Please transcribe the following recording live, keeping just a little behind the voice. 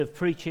Of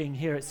preaching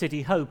here at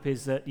City Hope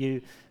is that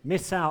you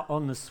miss out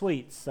on the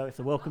sweets. So if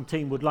the welcome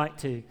team would like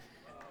to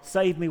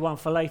save me one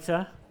for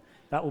later,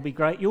 that will be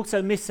great. You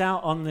also miss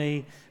out on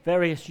the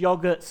various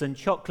yogurts and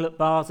chocolate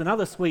bars and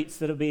other sweets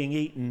that are being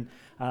eaten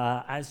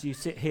as you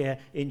sit here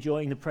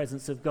enjoying the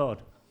presence of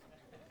God.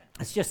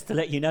 It's just to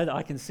let you know that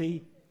I can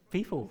see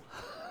people.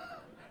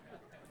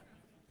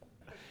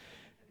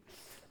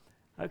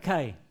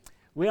 Okay.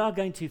 We are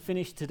going to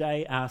finish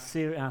today our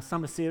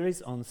summer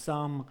series on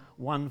Psalm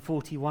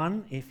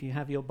 141. If you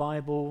have your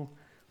Bible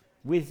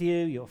with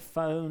you, your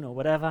phone or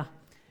whatever,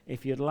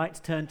 if you'd like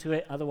to turn to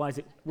it, otherwise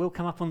it will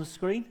come up on the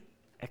screen.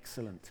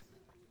 Excellent.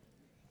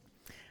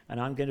 And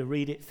I'm going to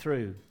read it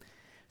through.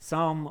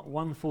 Psalm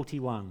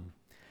 141.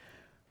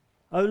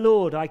 O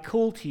Lord, I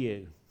call to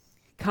you.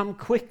 Come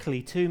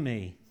quickly to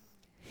me.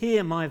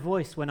 Hear my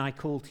voice when I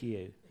call to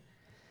you.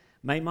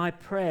 May my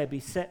prayer be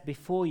set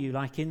before you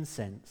like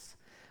incense.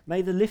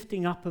 May the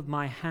lifting up of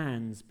my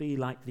hands be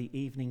like the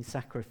evening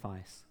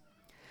sacrifice.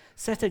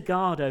 Set a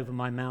guard over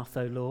my mouth,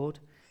 O Lord.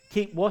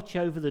 Keep watch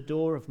over the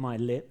door of my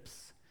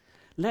lips.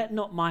 Let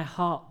not my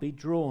heart be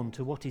drawn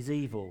to what is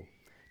evil,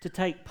 to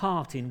take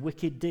part in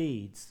wicked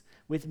deeds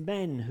with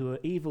men who are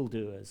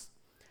evildoers.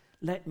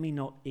 Let me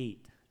not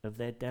eat of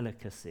their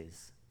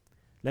delicacies.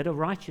 Let a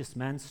righteous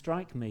man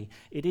strike me.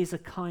 It is a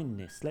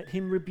kindness. Let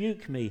him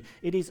rebuke me.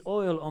 It is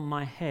oil on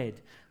my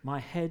head. My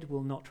head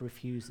will not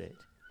refuse it.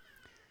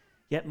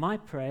 Yet my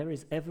prayer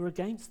is ever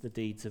against the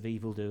deeds of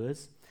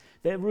evildoers.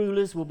 Their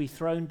rulers will be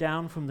thrown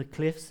down from the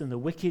cliffs, and the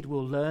wicked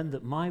will learn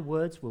that my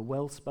words were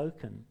well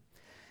spoken.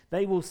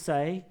 They will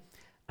say,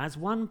 as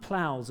one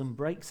ploughs and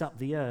breaks up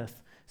the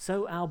earth,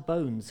 so our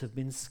bones have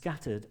been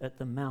scattered at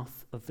the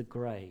mouth of the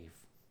grave.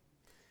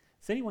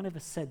 Has anyone ever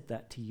said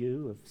that to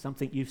you, of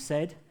something you've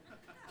said?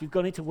 You've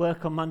gone into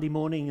work on Monday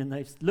morning and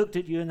they've looked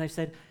at you and they've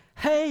said,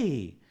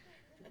 hey,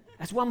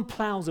 as one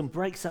ploughs and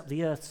breaks up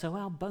the earth, so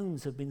our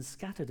bones have been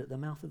scattered at the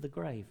mouth of the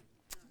grave.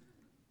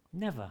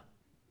 Never.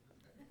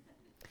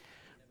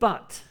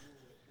 But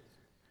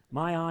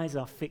my eyes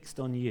are fixed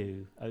on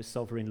you, O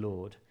sovereign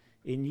Lord.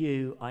 In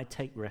you I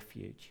take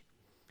refuge.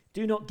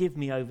 Do not give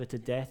me over to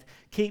death.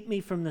 Keep me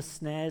from the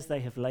snares they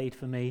have laid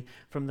for me,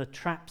 from the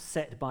traps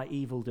set by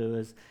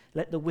evildoers.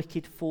 Let the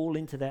wicked fall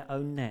into their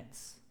own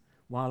nets,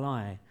 while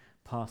I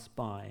pass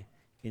by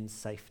in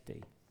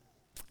safety.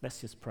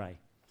 Let's just pray.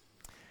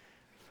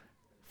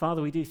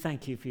 Father, we do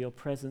thank you for your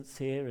presence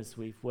here as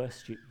we've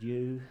worshipped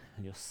you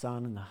and your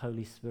Son and the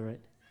Holy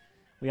Spirit.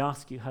 We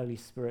ask you, Holy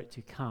Spirit,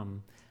 to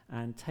come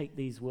and take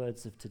these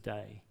words of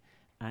today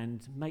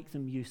and make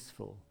them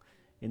useful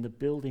in the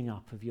building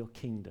up of your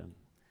kingdom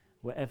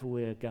wherever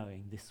we're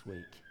going this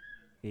week.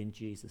 In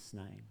Jesus'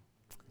 name.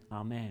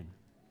 Amen.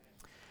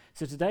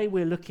 So today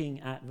we're looking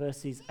at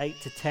verses 8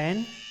 to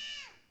 10.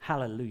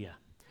 Hallelujah.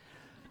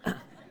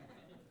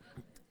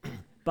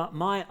 But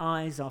my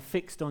eyes are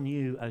fixed on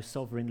you, O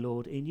sovereign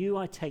Lord. In you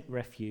I take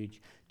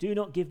refuge. Do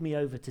not give me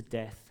over to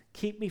death.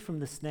 Keep me from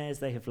the snares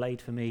they have laid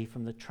for me,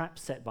 from the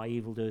traps set by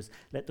evildoers.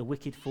 Let the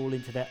wicked fall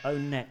into their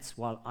own nets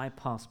while I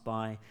pass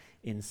by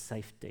in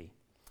safety.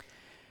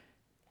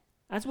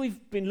 As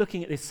we've been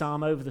looking at this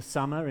psalm over the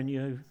summer,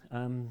 and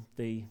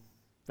the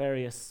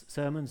various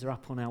sermons are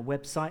up on our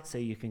website so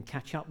you can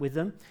catch up with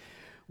them,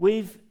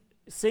 we've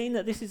seen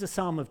that this is a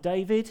psalm of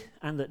David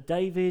and that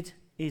David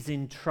is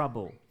in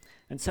trouble.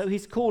 And so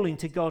he's calling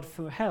to God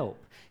for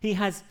help. He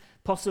has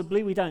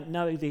possibly, we don't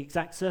know the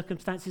exact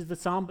circumstances of the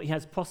psalm, but he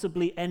has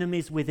possibly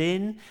enemies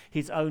within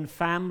his own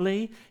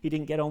family. He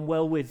didn't get on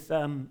well with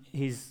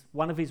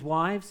one of his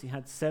wives. He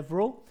had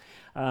several.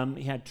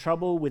 He had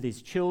trouble with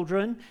his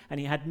children, and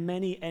he had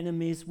many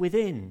enemies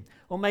within.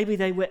 Or maybe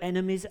they were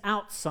enemies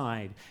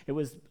outside. It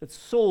was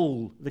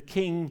Saul, the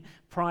king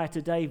prior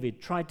to David,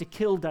 tried to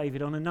kill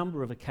David on a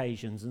number of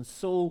occasions, and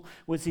Saul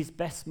was his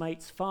best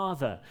mate's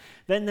father.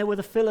 Then there were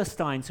the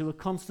Philistines who were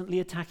constantly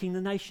attacking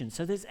the nation.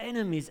 So there's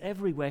enemies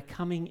everywhere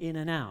coming in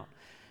and out.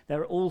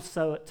 There are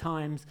also at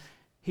times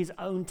his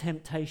own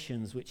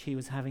temptations which he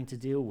was having to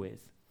deal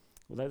with.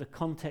 Although the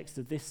context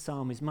of this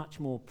psalm is much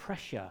more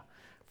pressure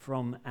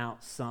from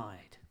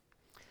outside.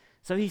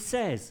 So he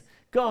says,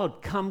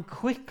 God, come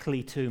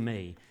quickly to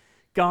me.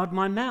 Guard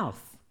my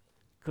mouth,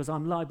 because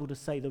I'm liable to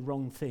say the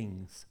wrong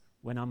things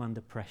when I'm under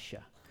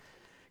pressure.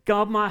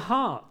 Guard my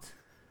heart,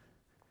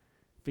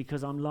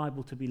 because I'm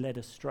liable to be led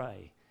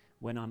astray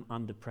when I'm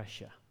under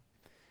pressure.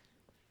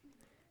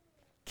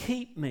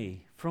 Keep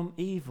me from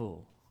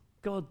evil.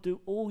 God, do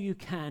all you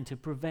can to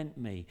prevent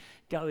me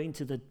going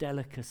to the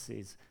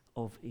delicacies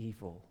of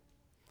evil.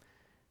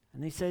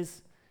 And he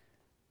says,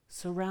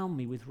 surround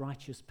me with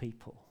righteous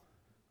people.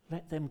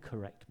 Let them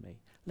correct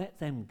me. Let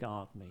them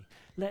guard me.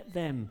 Let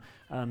them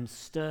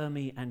stir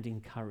me and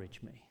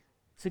encourage me.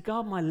 So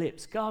guard my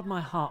lips, guard my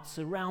heart,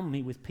 surround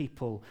me with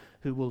people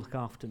who will look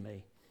after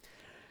me.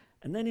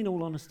 And then in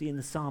all honesty, in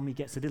the psalm, he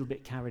gets a little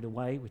bit carried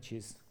away, which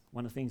is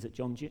One of the things that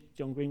John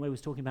Greenway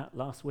was talking about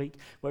last week,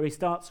 where he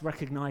starts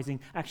recognizing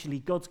actually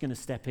God's going to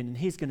step in and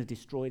he's going to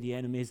destroy the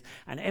enemies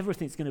and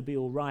everything's going to be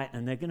all right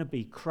and they're going to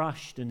be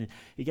crushed, and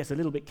he gets a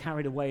little bit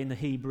carried away in the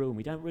Hebrew and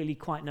we don't really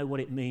quite know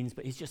what it means,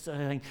 but he's just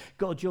saying,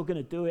 God, you're going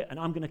to do it and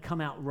I'm going to come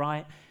out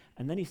right.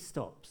 And then he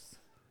stops.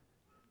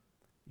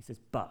 He says,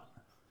 but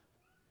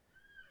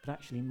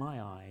actually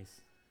my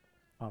eyes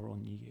are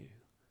on you.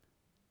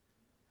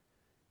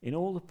 In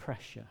all the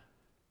pressure,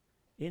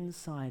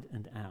 inside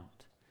and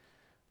out,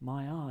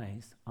 my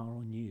eyes are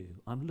on you.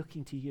 I'm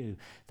looking to you.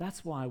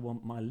 That's why I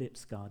want my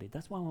lips guarded.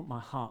 That's why I want my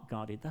heart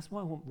guarded. That's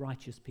why I want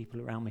righteous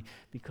people around me,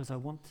 because I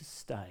want to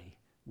stay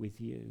with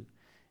you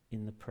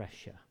in the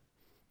pressure.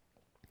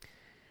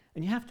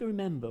 And you have to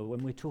remember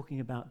when we're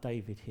talking about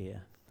David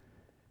here,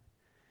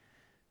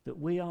 that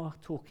we are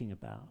talking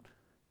about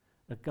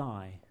a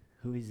guy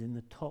who is in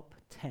the top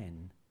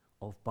 10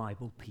 of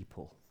Bible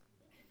people.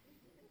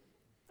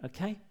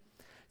 Okay?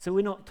 So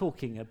we're not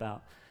talking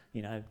about,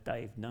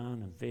 Dave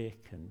Nunn and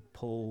Vic and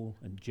Paul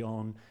and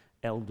John,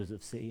 elders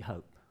of City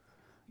Hope.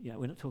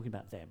 We're not talking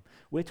about them.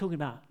 We're talking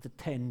about the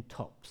 10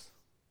 tops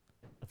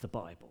of the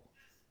Bible.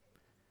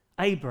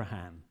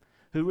 Abraham,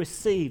 who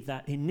received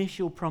that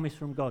initial promise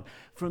from God.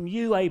 From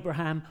you,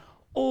 Abraham,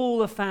 all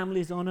the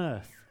families on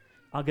earth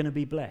are going to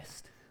be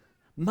blessed.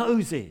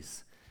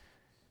 Moses,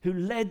 who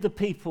led the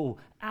people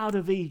out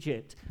of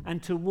Egypt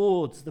and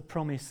towards the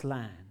promised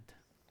land.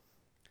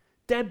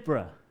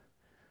 Deborah,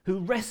 who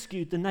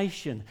rescued the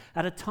nation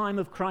at a time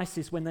of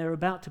crisis when they were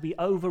about to be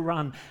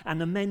overrun and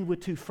the men were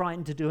too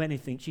frightened to do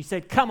anything. She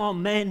said, come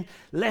on, men,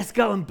 let's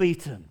go and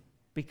beat them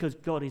because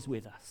God is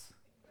with us.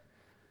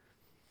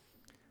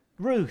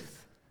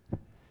 Ruth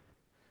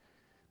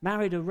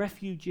married a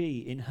refugee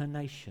in her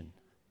nation.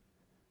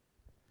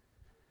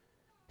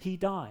 He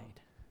died.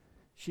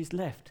 She's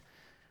left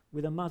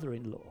with a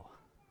mother-in-law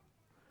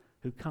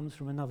who comes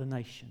from another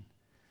nation.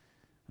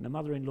 And the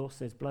mother-in-law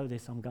says, blow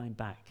this, I'm going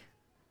back.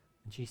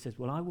 And she says,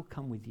 well, I will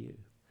come with you.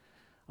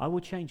 I will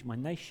change my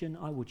nation,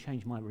 I will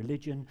change my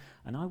religion,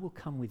 and I will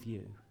come with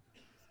you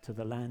to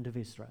the land of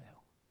Israel.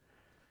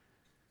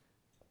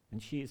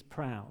 And she is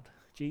proud.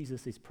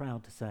 Jesus is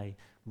proud to say,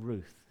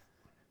 Ruth,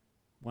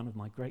 one of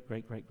my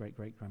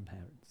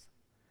great-great-great-great-great-grandparents,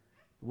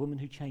 a woman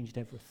who changed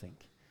everything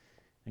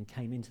and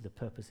came into the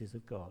purposes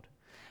of God.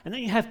 And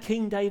then you have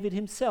King David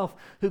himself,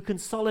 who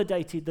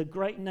consolidated the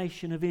great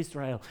nation of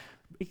Israel,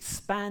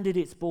 expanded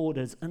its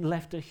borders, and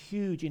left a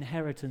huge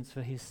inheritance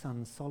for his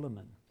son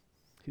Solomon,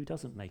 who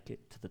doesn't make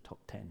it to the top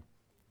 10.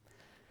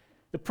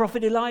 The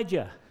prophet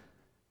Elijah,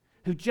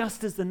 who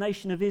just as the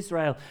nation of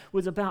Israel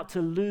was about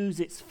to lose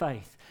its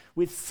faith,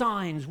 with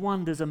signs,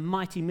 wonders, and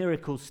mighty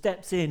miracles,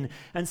 steps in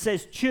and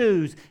says,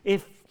 choose.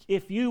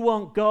 If you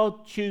want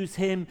God, choose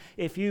him.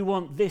 If you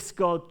want this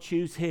God,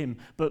 choose him.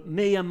 But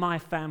me and my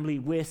family,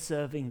 we're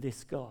serving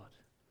this God.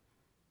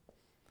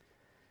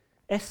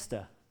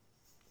 Esther,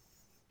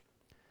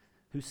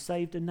 who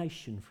saved a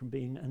nation from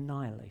being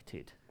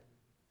annihilated.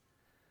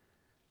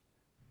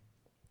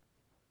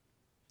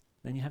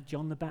 Then you have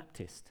John the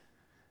Baptist,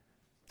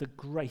 the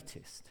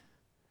greatest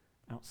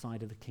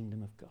outside of the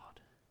kingdom of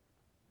God.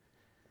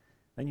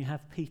 Then you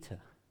have Peter,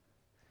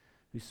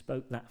 who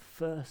spoke that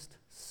first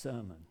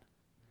sermon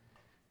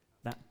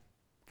that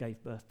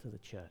gave birth to the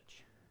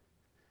church.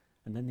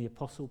 And then the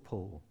Apostle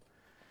Paul,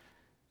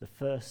 the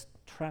first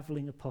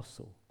traveling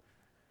apostle,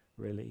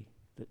 really,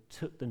 that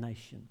took the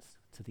nations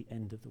to the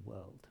end of the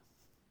world.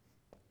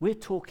 We're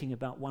talking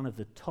about one of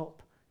the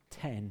top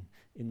 10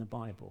 in the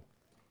Bible.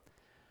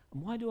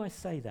 And why do I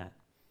say that?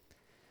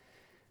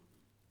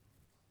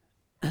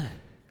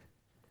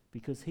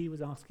 Because he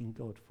was asking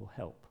God for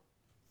help.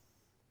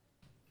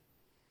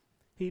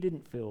 He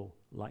didn't feel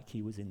like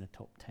he was in the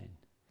top 10.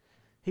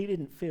 He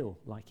didn't feel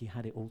like he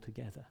had it all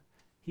together.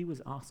 He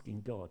was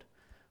asking God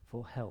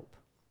for help.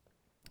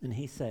 And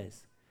he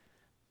says,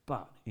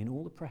 but in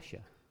all the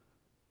pressure,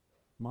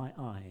 my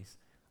eyes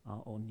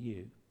are on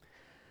you.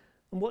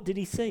 And what did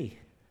he see?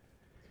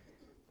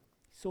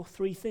 He saw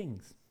three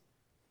things.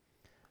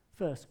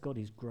 First, God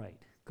is great.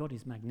 God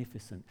is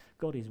magnificent.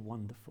 God is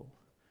wonderful.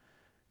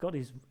 God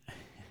is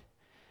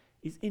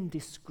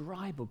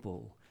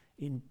indescribable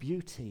in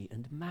beauty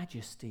and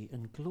majesty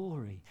and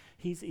glory.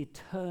 He's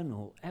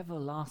eternal,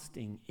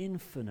 everlasting,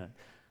 infinite.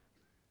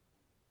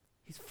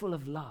 He's full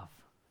of love.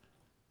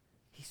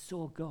 He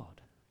saw God.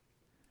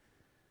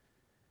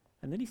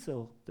 And then he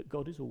saw that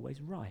God is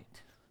always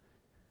right.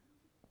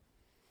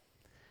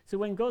 So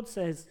when God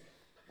says,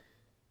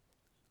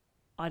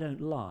 I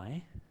don't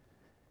lie,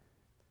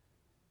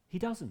 he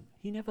doesn't.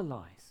 He never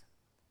lies.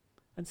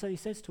 And so he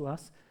says to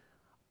us,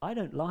 I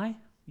don't lie,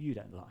 you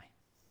don't lie.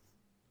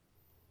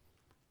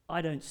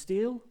 I don't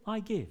steal,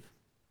 I give.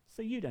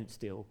 So you don't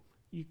steal,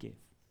 you give.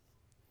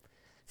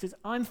 He says,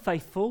 I'm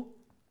faithful,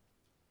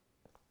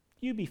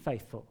 you be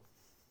faithful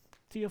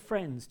to your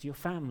friends, to your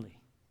family,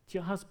 to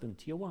your husband,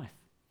 to your wife.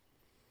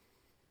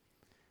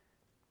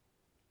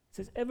 He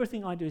says,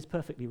 everything I do is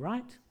perfectly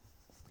right.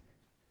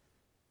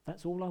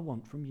 That's all I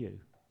want from you.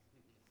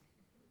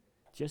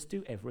 Just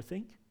do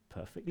everything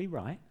perfectly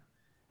right,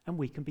 and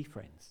we can be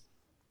friends.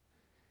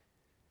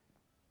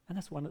 And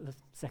that's one of the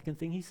second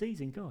thing he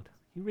sees in God.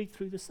 You read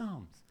through the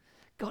Psalms.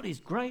 God is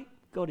great,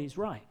 God is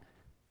right.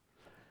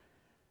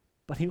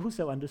 But he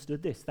also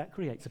understood this, that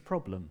creates a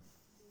problem,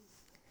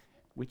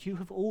 which you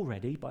have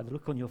already, by the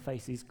look on your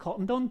faces,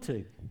 cottoned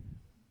onto.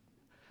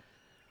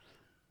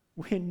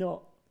 We're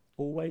not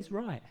always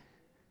right.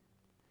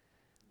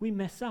 We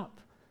mess up.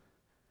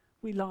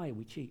 We lie,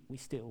 we cheat, we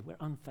steal, we're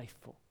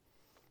unfaithful.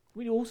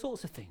 We do all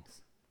sorts of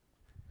things.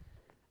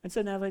 And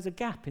so now there's a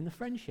gap in the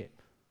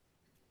friendship.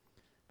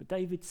 But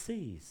David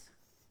sees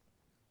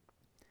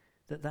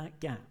that that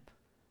gap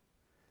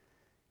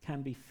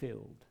can be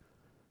filled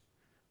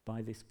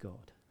by this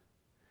God,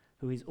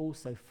 who is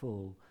also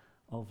full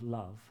of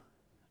love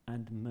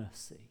and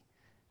mercy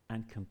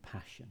and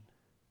compassion.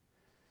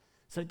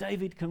 So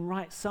David can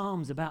write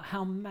psalms about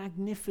how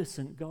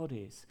magnificent God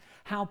is,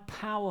 how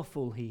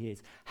powerful he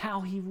is,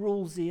 how he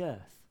rules the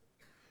earth.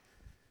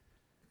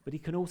 But he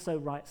can also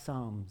write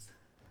psalms.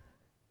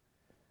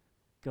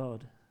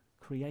 God,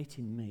 create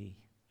in me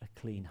a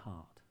clean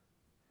heart.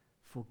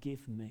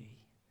 Forgive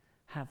me.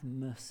 Have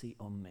mercy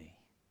on me,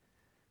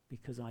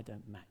 because I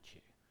don't match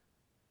you.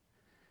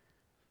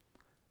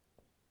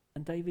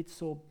 And David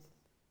saw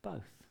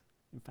both.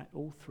 In fact,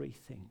 all three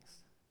things.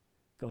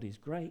 God is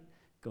great,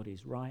 God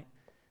is right,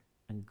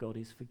 and God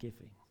is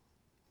forgiving.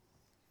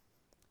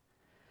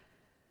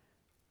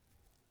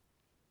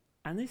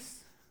 And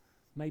this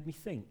made me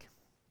think.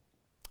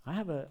 I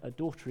have a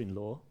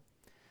daughter-in-law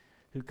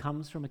who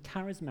comes from a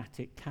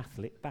charismatic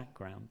Catholic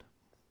background.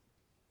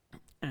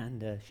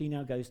 And she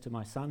now goes to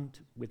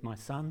with my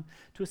son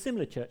to a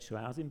similar church to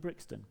ours in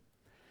Brixton.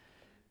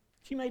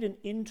 She made an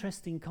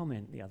interesting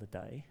comment the other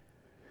day.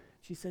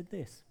 She said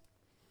this: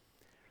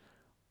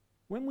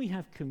 when we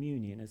have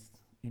communion as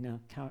in our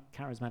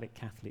charismatic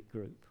Catholic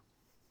group,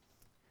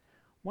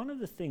 one of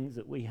the things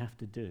that we have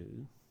to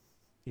do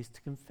is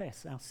to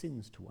confess our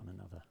sins to one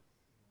another.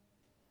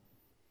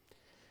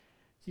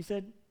 She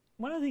said,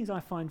 one of the things I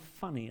find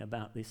funny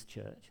about this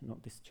church,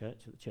 not this church,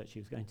 but the church she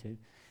was going to,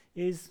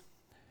 is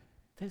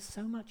there's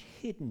so much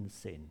hidden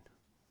sin.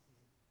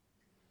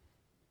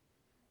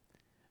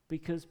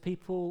 Because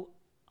people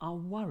are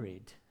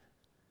worried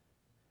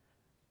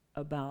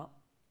about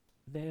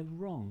their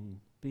wrong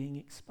being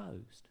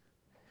exposed.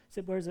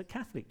 So whereas at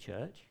Catholic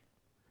Church,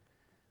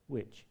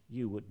 which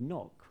you would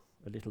knock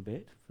a little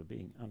bit for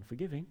being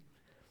unforgiving,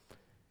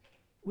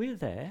 we're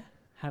there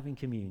having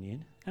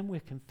communion and we're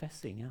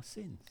confessing our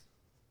sins.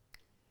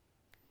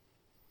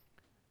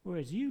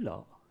 Whereas you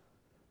lot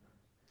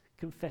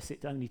confess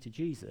it only to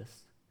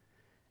Jesus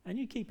and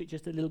you keep it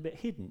just a little bit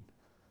hidden.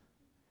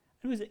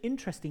 It was an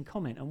interesting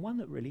comment and one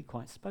that really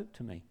quite spoke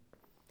to me,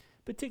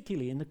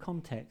 particularly in the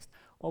context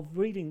of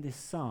reading this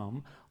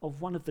psalm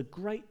of one of the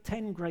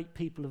 10 great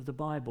people of the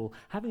Bible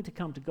having to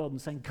come to God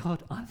and saying,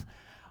 God,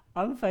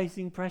 I'm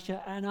facing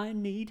pressure and I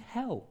need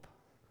help.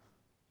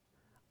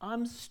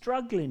 I'm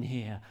struggling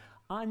here.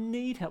 I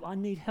need help. I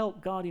need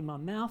help guarding my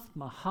mouth,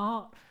 my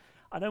heart.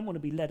 I don't want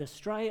to be led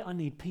astray. I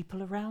need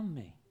people around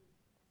me.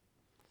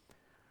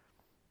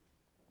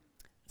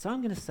 So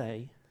I'm going to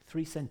say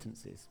 3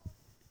 sentences.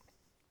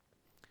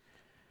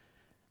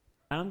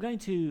 And I'm going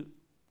to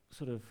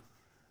sort of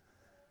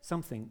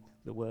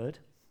the word.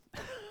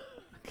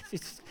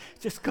 It's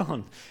just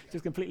gone. It's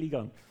just completely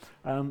gone.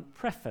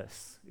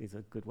 Preface is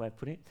a good way of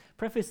putting it.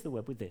 Preface the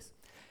word with this.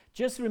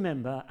 Just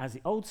remember, as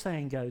the old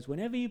saying goes,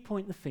 whenever you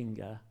point the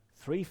finger,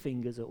 3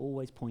 fingers are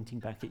always pointing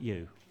back at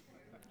you.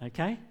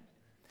 Okay?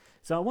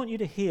 So I want you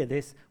to hear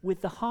this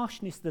with the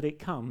harshness that it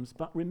comes,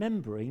 but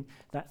remembering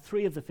that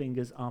 3 of the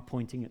fingers are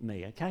pointing at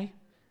me, okay?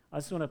 I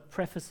just want to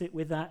preface it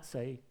with that,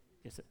 say,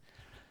 yes.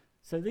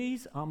 So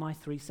these are my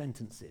 3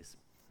 sentences.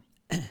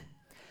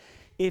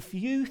 If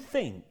you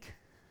think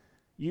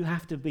you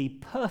have to be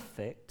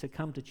perfect to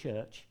come to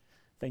church,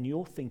 then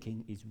your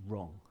thinking is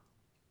wrong.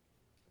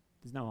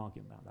 There's no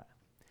argument about that.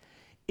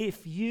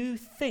 If you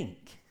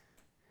think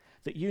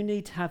that you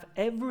need to have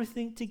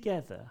everything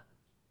together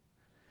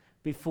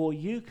before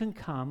you can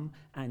come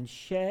and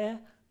share,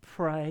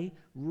 pray,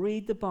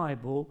 read the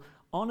Bible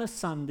on a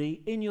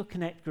Sunday in your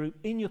Connect group,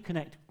 in your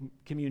Connect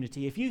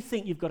community, if you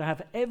think you've got to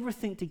have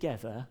everything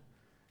together,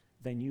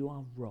 then you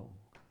are wrong.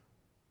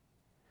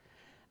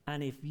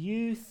 And if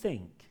you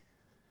think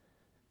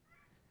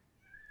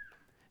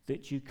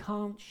that you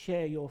can't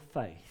share your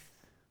faith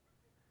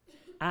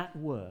at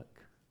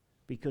work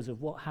because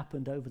of what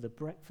happened over the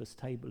breakfast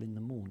table in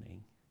the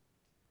morning,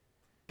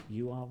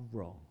 you are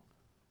wrong.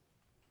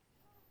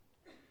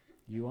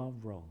 You are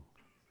wrong.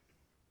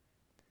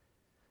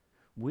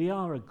 We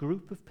are a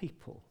group of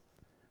people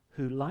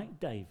who, like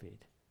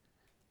David,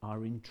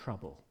 are in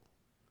trouble.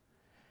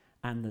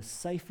 And the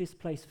safest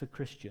place for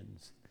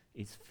Christians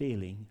is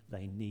feeling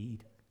they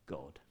need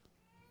God.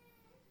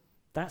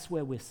 That's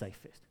where we're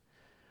safest.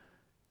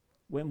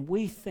 When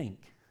we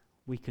think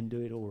we can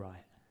do it all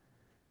right,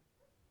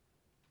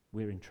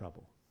 we're in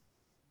trouble.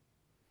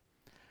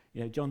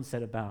 You know, John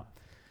said about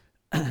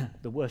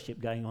the worship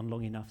going on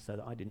long enough so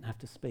that I didn't have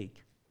to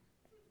speak.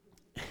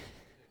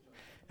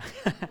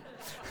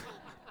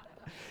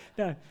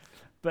 No,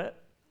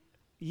 but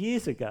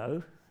years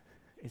ago,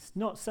 it's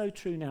not so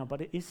true now, but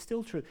it is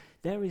still true.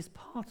 There is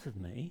part of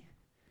me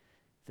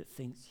that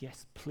thinks,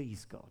 yes,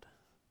 please, God,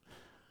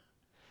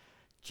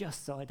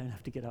 just so I don't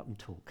have to get up and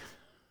talk.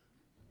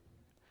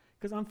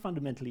 Because I'm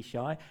fundamentally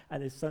shy,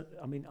 and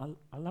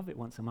I love it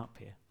once I'm up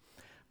here.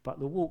 But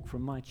the walk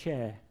from my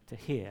chair to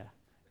here,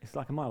 it's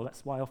like a mile.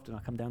 That's why often I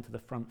come down to the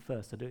front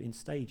first. I do it in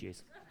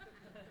stages.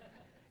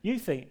 You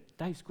think,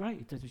 Dave's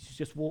great. He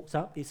just walks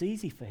up. It's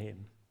easy for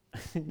him.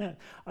 No,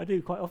 I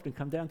do quite often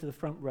come down to the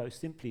front row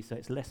simply so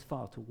it's less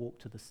far to walk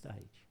to the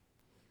stage.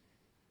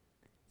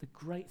 The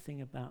great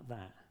thing about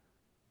that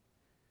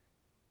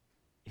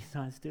is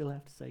I still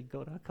have to say,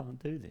 God, I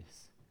can't do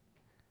this.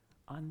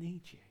 I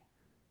need you.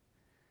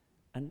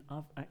 And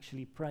I've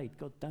actually prayed,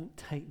 God, don't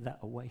take that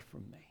away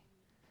from me,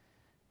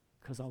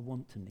 because I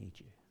want to need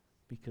you,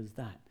 because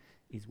that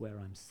is where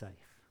I'm safe.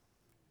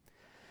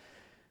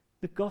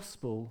 The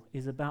gospel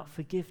is about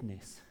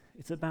forgiveness.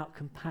 It's about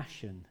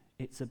compassion.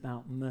 It's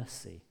about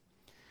mercy.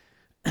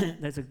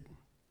 There's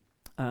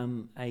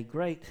a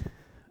great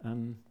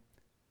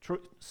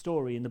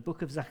story in the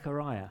book of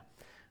Zechariah,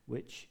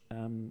 which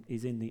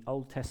is in the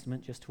Old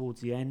Testament just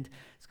towards the end.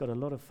 It's got a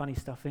lot of funny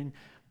stuff in,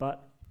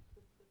 but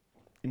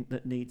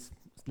that needs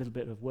a little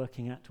bit of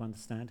working out to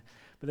understand.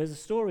 But there's a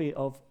story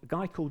of a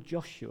guy called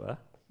Joshua,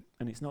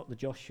 and it's not the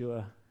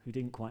Joshua who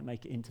didn't quite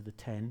make it into the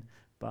 10,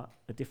 but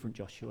a different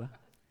Joshua.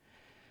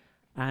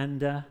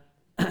 And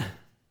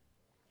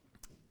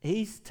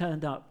he's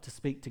turned up to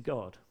speak to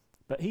God,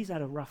 but he's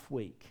had a rough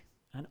week.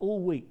 And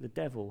all week the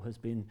devil has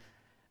been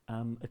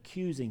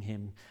accusing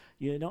him.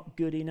 You're not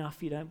good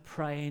enough, you don't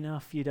pray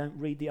enough, you don't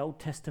read the Old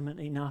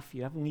Testament enough,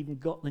 you haven't even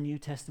got the New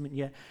Testament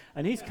yet.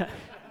 And he's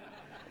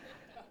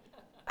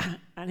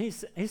and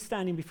he's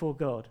standing before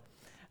God.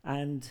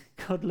 And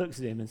God looks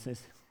at him and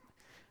says,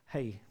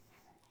 hey,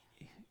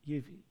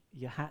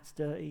 your hat's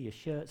dirty, your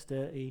shirt's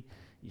dirty,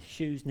 your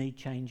shoes need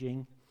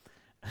changing.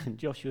 And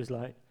Joshua's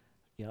like,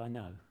 yeah, I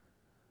know.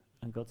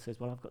 And God says,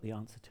 well, I've got the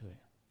answer to it.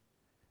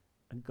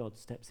 And God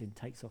steps in,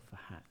 takes off a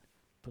hat,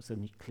 puts a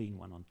clean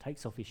one on,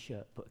 takes off his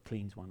shirt,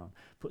 cleans one on,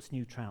 puts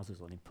new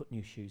trousers on him, put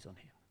new shoes on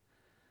him.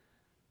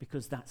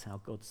 Because that's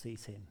how God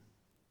sees him.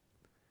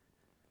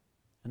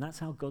 And that's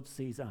how God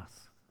sees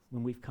us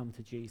when we've come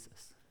to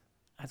Jesus,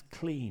 as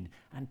clean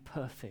and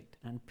perfect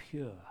and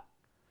pure.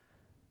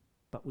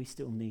 But we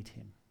still need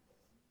him.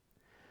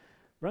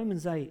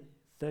 Romans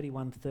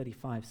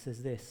 8:31-35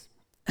 says this.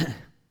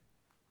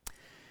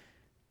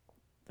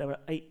 There are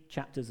 8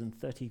 chapters and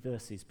 30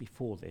 verses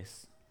before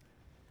this,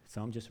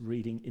 so I'm just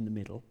reading in the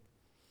middle.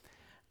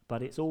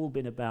 But it's all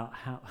been about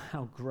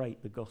how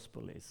great the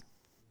gospel is.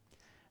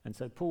 And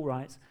so Paul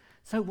writes,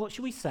 so what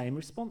should we say in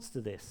response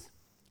to this?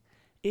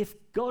 If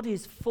God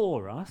is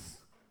for us,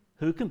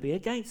 who can be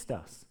against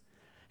us?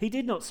 He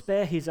did not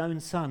spare his own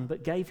son,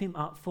 but gave him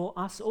up for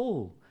us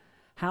all.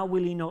 How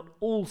will he not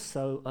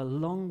also,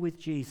 along with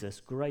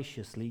Jesus,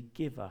 graciously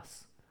give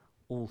us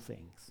all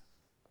things?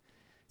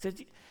 So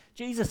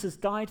Jesus has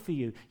died for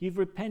you. You've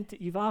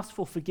repented. You've asked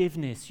for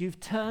forgiveness. You've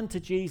turned to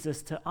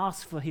Jesus to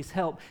ask for his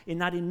help in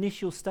that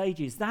initial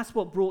stages. That's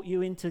what brought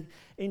you into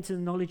the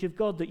knowledge of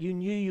God, that you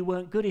knew you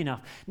weren't good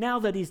enough. Now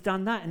that he's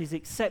done that and he's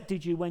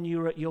accepted you when you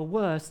were at your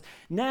worst,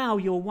 now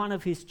you're one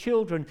of his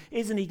children.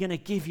 Isn't he going to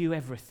give you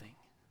everything?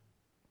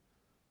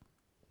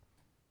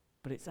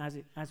 But it's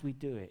as we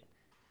do it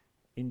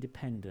in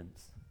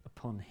dependence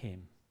upon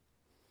him.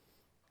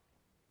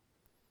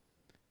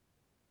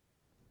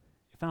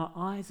 If our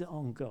eyes are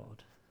on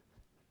God,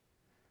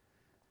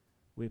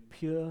 we're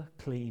pure,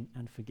 clean,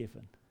 and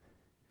forgiven.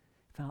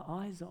 If our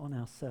eyes are on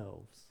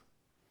ourselves,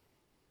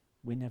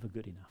 we're never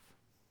good enough.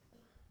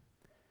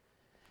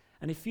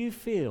 And if you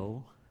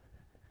feel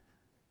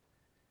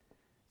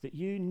that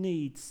you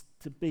need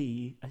to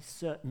be a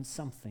certain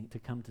something to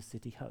come to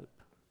City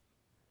Hope,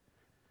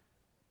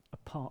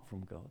 apart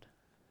from God,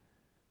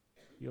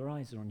 your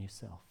eyes are on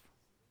yourself.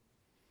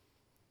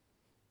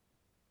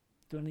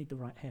 Do I need the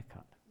right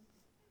haircut?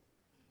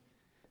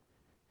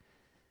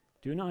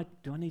 Do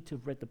I need to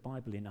have read the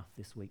Bible enough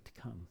this week to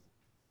come?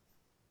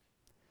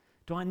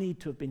 Do I need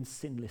to have been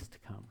sinless to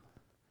come?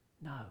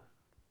 No.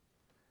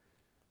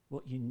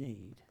 What you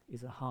need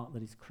is a heart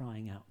that is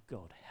crying out,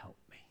 God, help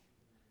me.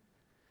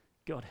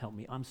 God, help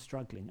me. I'm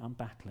struggling. I'm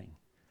battling.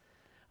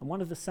 And one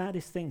of the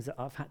saddest things that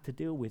I've had to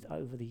deal with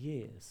over the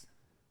years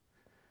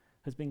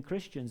has been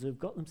Christians who have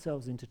got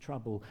themselves into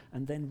trouble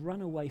and then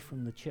run away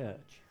from the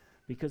church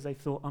because they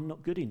thought, I'm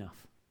not good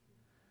enough.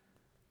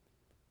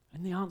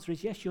 And the answer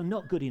is, yes, you're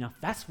not good enough.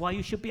 That's why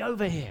you should be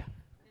over here.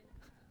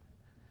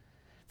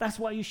 That's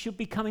why you should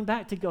be coming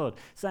back to God,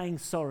 saying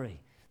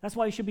sorry. That's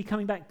why you should be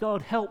coming back.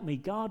 God, help me.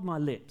 Guard my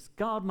lips.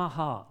 Guard my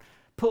heart.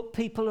 Put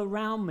people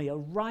around me,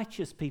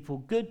 righteous people,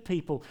 good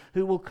people,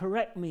 who will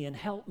correct me and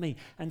help me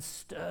and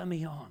stir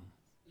me on.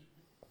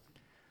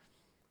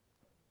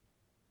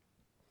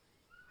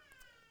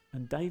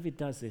 And David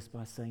does this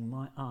by saying,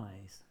 my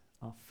eyes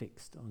are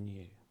fixed on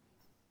you.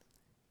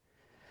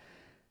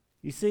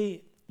 You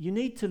see, you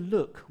need to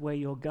look where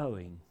you're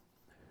going,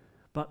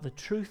 but the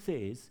truth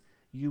is,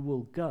 you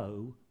will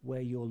go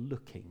where you're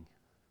looking.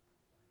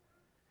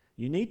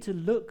 You need to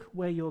look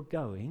where you're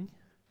going,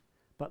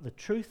 but the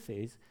truth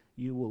is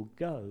you will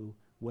go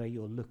where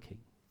you're looking.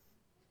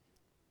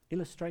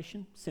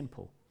 Illustration,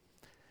 simple.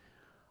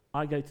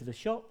 I go to the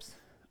shops,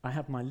 I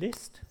have my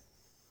list,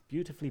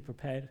 beautifully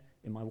prepared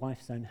in my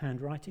wife's own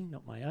handwriting,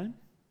 not my own.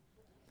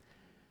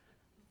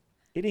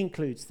 It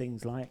includes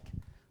things like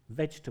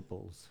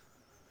vegetables,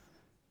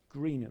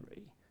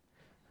 greenery,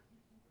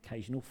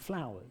 occasional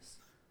flowers,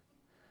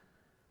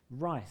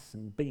 rice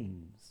and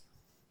beans.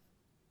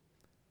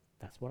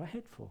 That's what I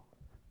head for.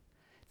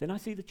 Then I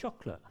see the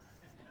chocolate.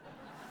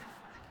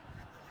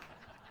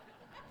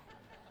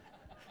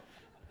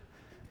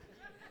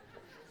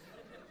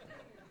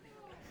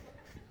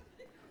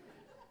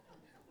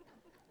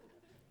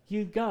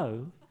 You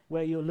go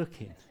where you're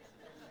looking.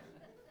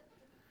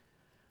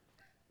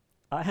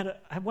 I had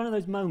one of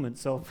those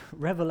moments of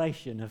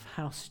revelation of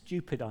how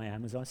stupid I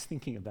am as I was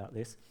thinking about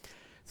this.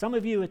 Some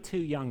of you are too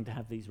young to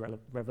have these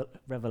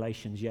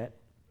revelations yet,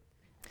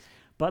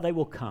 but they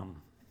will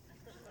come.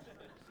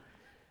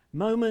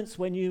 Moments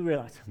when you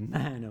realize,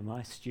 man, am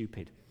I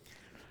stupid.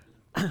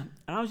 And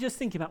I was just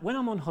thinking about when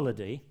I'm on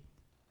holiday,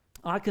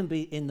 I can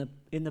be in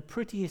the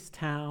prettiest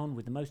town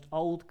with the most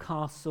old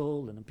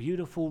castle and the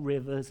beautiful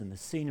rivers and the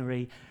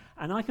scenery,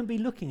 and I can be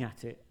looking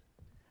at it.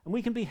 And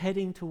we can be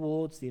heading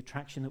towards the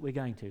attraction that we're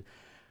going to,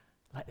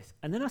 like this.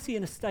 And then I see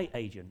an estate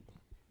agent.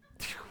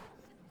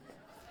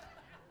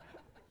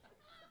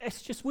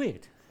 It's just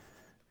weird.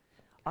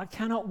 I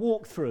cannot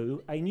walk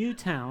through a new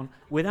town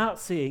without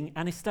seeing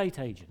an estate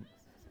agent.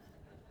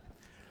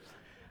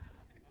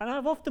 And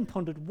I've often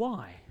pondered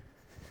why.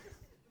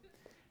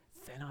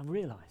 Then I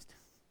realized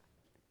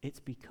it's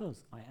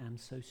because I am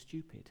so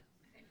stupid.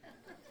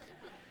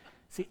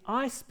 See,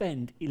 I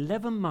spend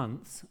 11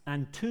 months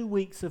and 2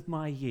 weeks of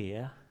my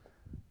year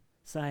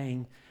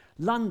saying,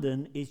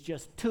 London is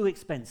just too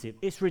expensive.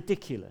 It's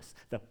ridiculous.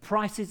 The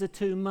prices are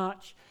too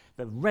much.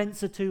 The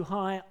rents are too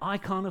high. I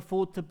can't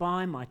afford to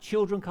buy. My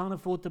children can't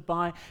afford to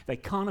buy. They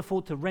can't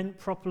afford to rent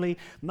properly.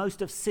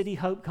 Most of City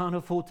Hope can't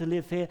afford to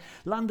live here.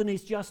 London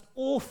is just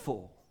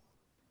awful.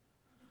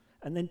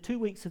 And then 2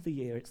 weeks of the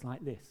year, it's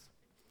like this.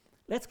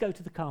 Let's go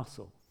to the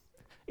castle.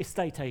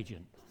 Estate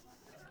agent.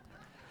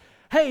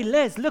 Hey,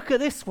 Les, look at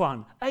this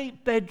one.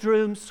 8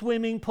 bedroom,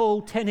 swimming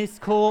pool, tennis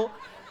court,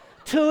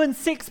 2 and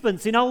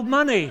 6pence in old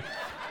money.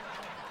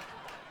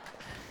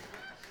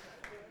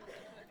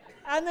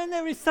 And then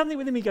there is something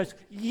within me goes,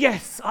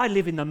 yes, I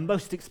live in the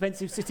most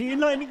expensive city in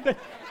London.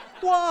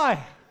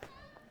 Why?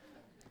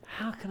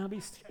 How can I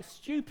be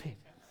stupid?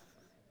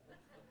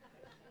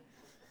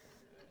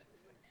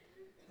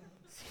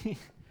 See,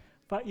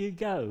 but you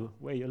go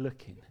where you're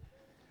looking.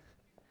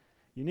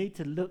 You need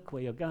to look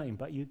where you're going,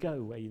 but you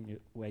go where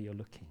you're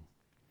looking.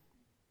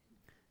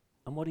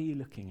 And what are you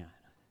looking at?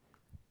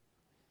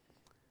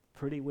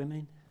 Pretty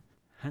women?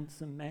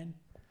 Handsome men?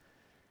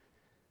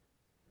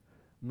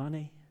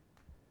 Money?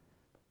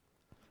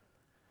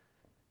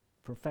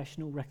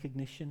 Professional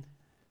recognition?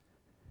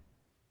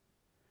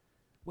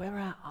 Where are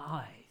our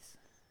eyes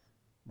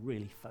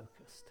really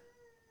focused?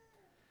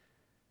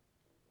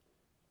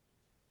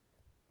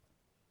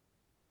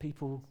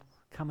 People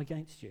come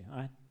against you.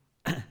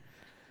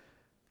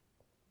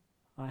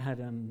 I had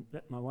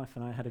my wife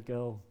and I had a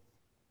girl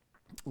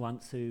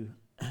once who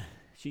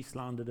she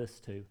slandered us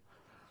to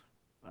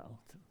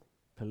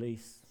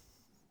police,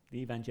 the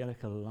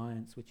Evangelical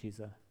Alliance, which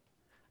is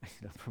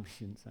actually I probably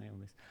shouldn't say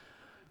on this.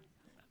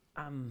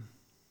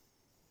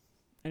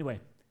 Anyway,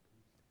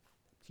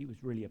 she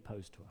was really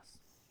opposed to us.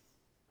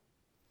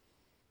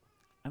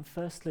 And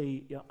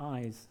firstly, your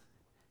eyes,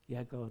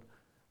 yeah, God,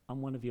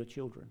 I'm one of your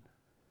children.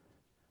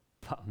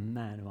 But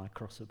man, am I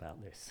cross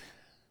about this.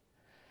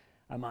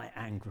 Am I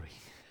angry?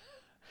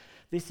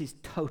 This is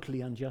totally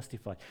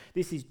unjustified.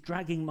 This is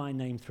dragging my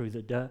name through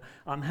the dirt.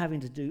 I'm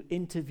having to do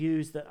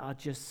interviews that are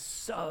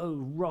just so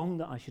wrong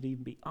that I should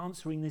even be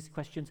answering these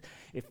questions.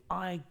 If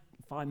I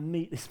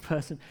meet this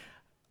person,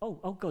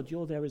 oh God,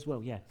 you're there as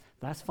well. Yeah,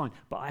 that's fine.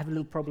 But I have a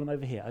little problem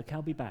over here. Okay,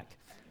 I'll be back.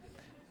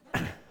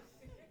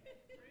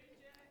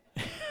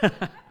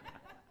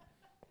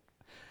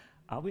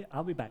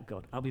 I'll be back,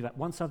 God. I'll be back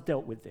once I've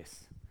dealt with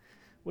this.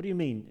 What do you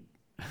mean?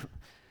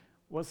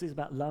 What's this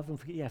about love and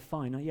forgiveness? Yeah,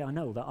 fine. Yeah, I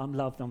know that I'm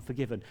loved, I'm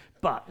forgiven.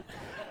 But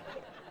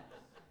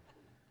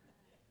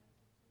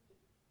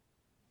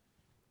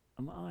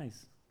and my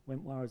eyes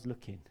went where I was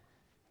looking.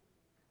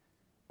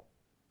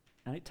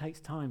 And it takes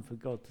time for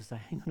God to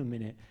say, hang on a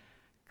minute,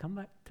 come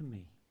back to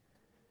me.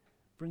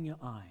 Bring your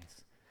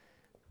eyes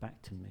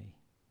back to me.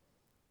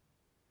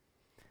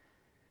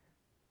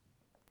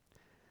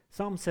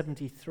 Psalm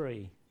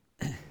 73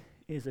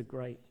 is a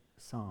great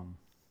psalm.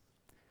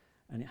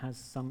 And it has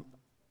some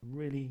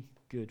really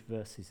good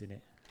verses in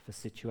it for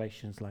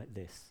situations like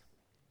this.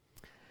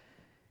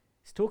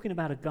 It's talking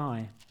about a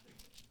guy,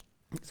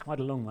 it's quite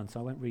a long one, so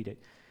I won't read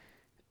it.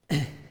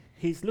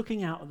 He's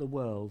looking out at the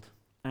world,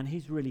 and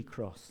he's really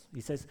cross.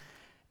 He says,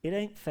 it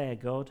ain't fair,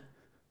 God.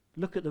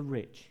 Look at the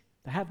rich.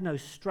 They have no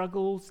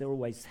struggles. They're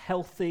always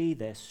healthy.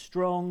 They're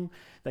strong.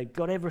 They've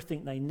got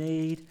everything they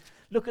need.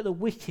 Look at the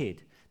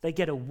wicked. They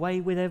get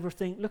away with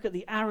everything. Look at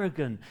the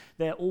arrogant.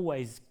 They're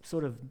always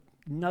sort of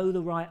know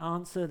the right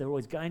answer. They're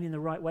always going in the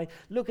right way.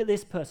 Look at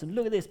this person.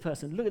 Look at this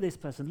person. Look at this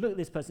person. Look at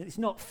this person. It's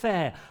not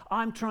fair.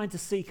 I'm trying to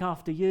seek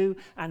after you,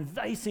 and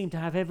they seem to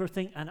have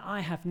everything, and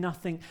I have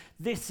nothing.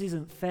 This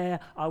isn't fair.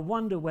 I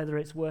wonder whether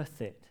it's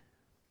worth it.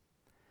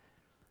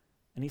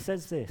 And he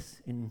says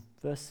this in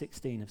verse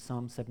 16 of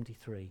Psalm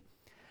 73.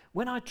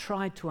 When I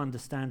tried to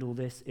understand all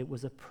this, it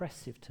was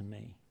oppressive to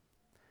me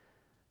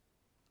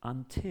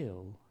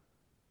until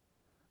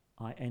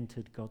I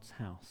entered God's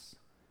house.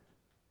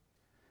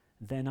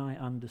 Then I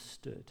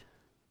understood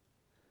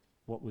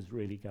what was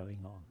really going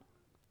on.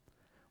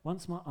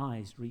 Once my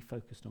eyes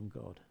refocused on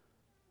God,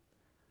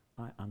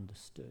 I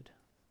understood.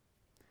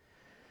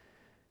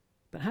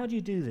 But how do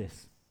you do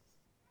this?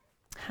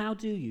 How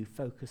do you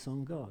focus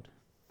on God?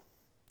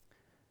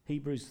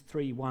 Hebrews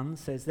 3:1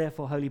 says,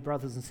 therefore, holy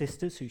brothers and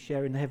sisters who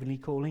share in the heavenly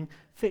calling,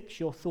 fix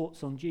your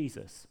thoughts on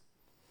Jesus.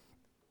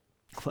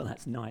 Well,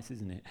 that's nice,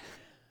 isn't it?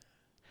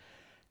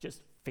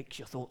 Just fix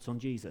your thoughts on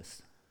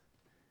Jesus.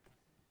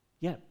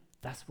 Yeah,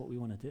 that's what we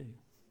want to do.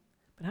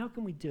 But how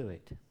can we do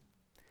it?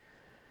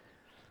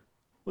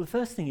 Well, the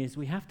first thing is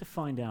we have to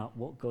find out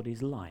what God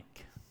is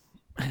like.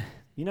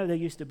 You know, there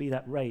used to be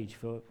that rage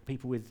for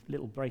people with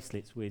little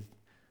bracelets with,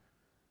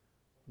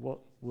 what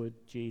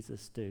would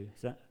Jesus do?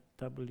 Is that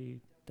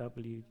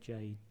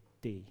WWJD?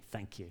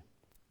 Thank you.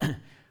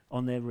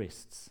 On their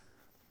wrists.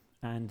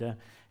 And it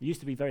used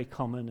to be very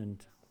common,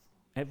 and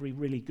every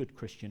really good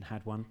Christian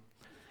had one.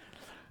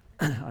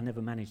 I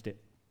never managed it.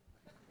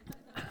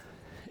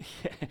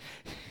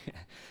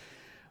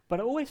 But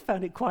I always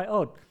found it quite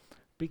odd,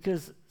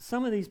 because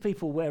some of these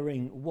people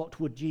wearing what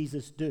would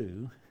Jesus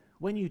do,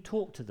 when you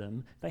talk to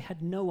them, they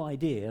had no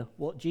idea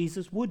what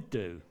Jesus would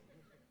do.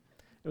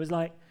 It was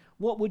like,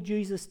 what would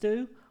Jesus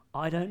do?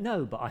 I don't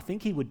know, but I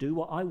think he would do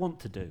what I want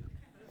to do.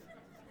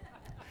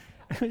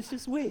 It was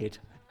just weird.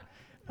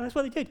 And that's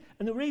what they did.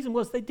 And the reason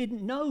was they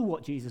didn't know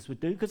what Jesus would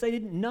do, because they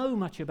didn't know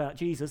much about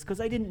Jesus, because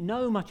they didn't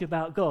know much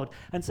about God.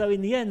 And so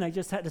in the end, they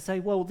just had to say,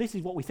 well, this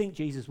is what we think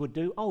Jesus would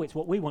do. Oh, it's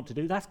what we want to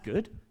do. That's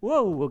good.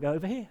 Whoa, we'll go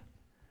over here.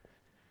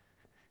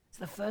 It's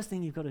the first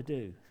thing you've got to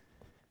do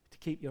to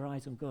keep your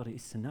eyes on God,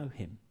 is to know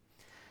him.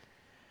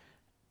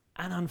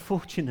 And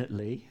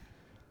unfortunately,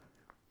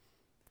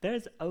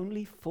 there's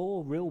only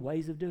 4 real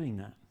ways of doing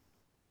that.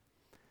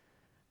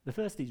 The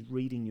first is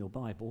reading your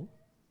Bible,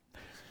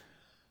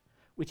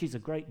 which is a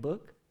great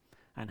book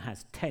and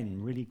has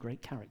 10 really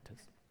great characters.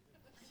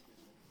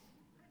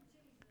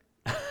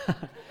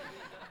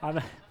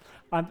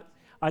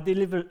 I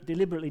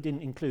deliberately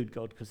didn't include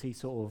God, because he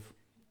sort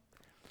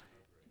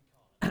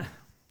of...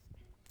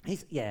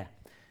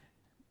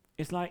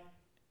 It's like...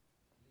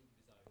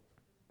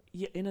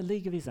 Yeah, in a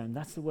league of his own,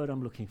 that's the word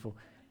I'm looking for.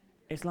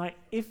 It's like,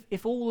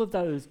 if all of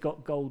those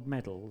got gold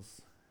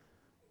medals,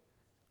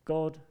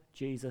 God,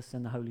 Jesus,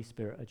 and the Holy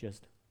Spirit are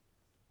just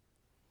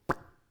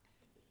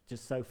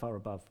so far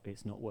above,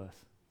 it's not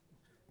worth.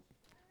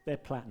 They're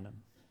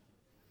platinum.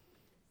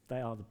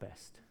 They are the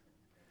best.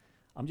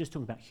 I'm just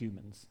talking about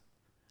humans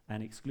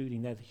and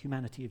excluding the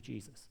humanity of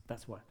Jesus.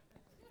 That's why.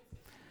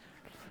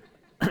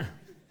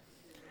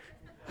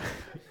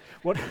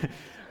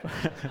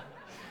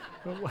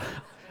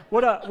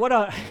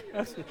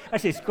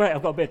 Actually, it's great,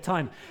 I've got a bit of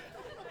time.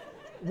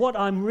 What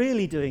I'm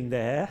really doing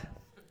there,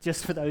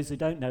 just for those who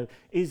don't know,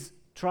 is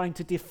trying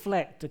to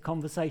deflect a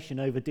conversation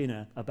over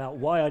dinner about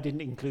why I didn't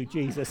include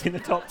Jesus in the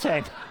top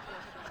 10.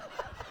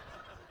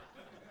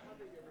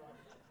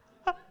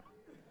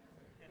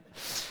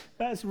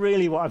 That's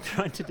really what I'm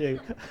trying to do.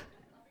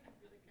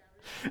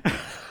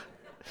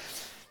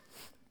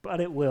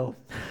 But it will.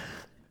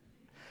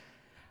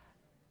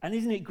 And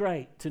isn't it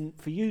great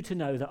for you to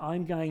know that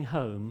I'm going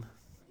home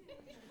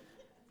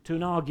to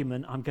an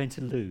argument I'm going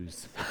to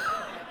lose?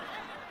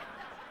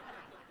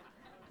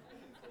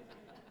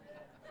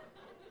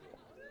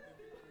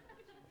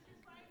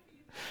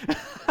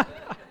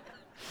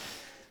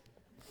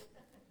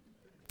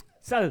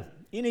 So,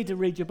 you need to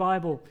read your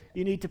Bible,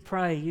 you need to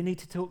pray, you need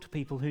to talk to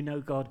people who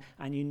know God,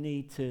 and you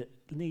need to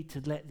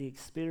let the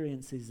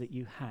experiences that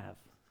you have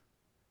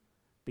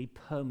be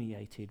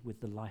permeated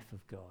with the life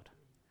of God.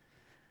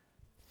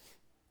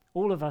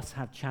 All of us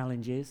have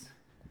challenges.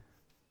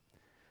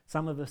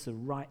 Some of us are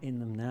right in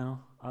them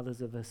now,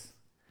 others of us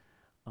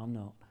are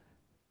not.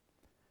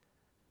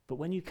 But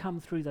when you come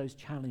through those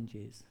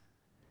challenges,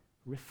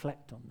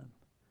 reflect on them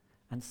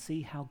and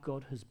see how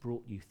God has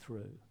brought you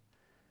through,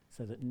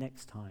 so that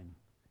next time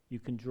you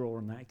can draw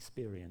on that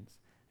experience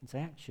and say,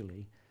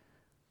 actually,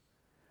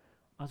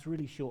 I was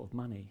really short of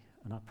money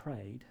and I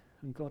prayed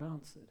and God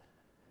answered.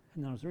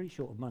 And I was really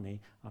short of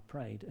money, I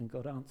prayed and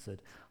God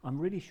answered. I'm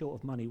really short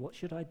of money, what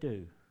should I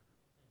do?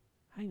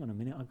 Hang on a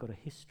minute, I've got a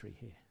history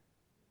here.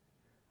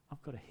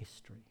 I've got a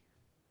history.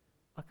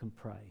 I can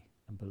pray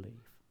and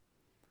believe.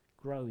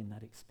 Grow in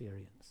that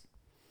experience.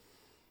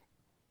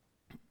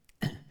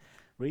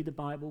 Read the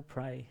Bible,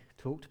 pray,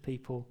 talk to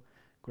people,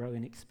 grow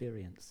in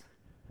experience.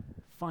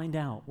 Find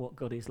out what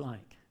God is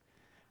like.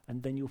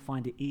 And then you'll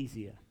find it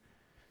easier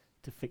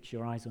to fix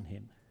your eyes on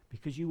him,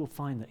 because you will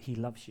find that he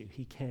loves you.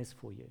 He cares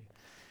for you.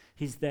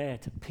 He's there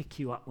to pick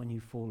you up when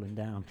you've fallen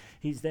down.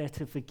 He's there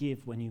to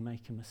forgive when you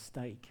make a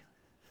mistake.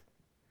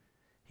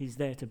 He's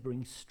there to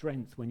bring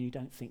strength when you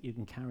don't think you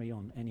can carry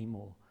on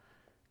anymore.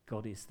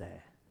 God is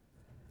there.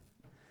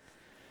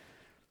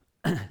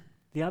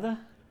 The other,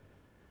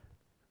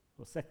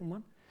 or second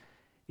one,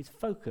 is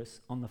focus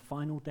on the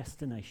final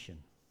destination.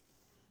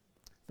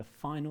 The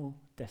final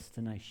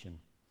destination.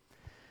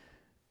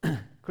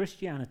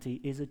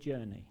 Christianity is a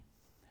journey.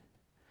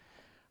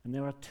 And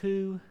there are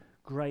two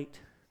great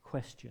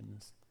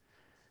questions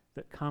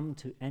that come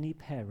to any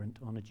parent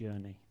on a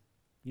journey.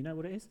 You know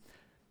what it is?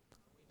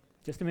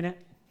 Just a minute.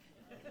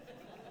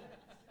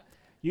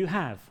 You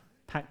have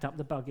packed up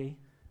the buggy,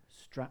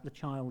 strapped the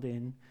child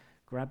in,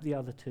 grabbed the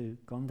other two,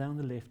 gone down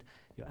the lift,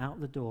 you're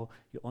out the door,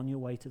 you're on your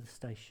way to the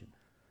station.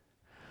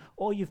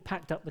 Or you've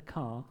packed up the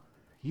car,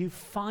 you've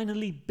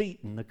finally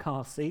beaten the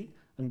car seat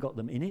and got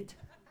them in it.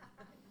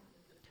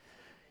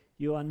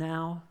 You are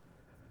now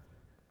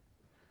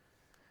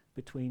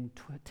between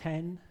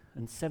 10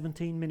 and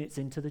 17 minutes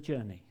into the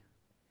journey.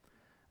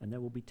 And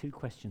there will be two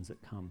questions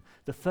that come.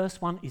 The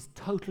first one is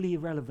totally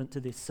irrelevant to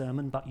this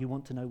sermon, but you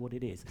want to know what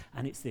it is.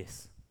 And it's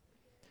this.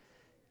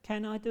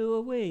 Can I do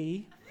a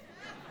wee?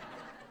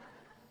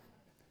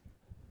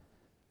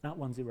 That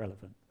one's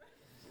irrelevant.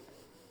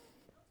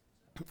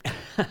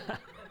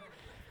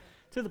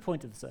 To the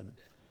point of the sermon.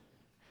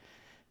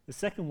 The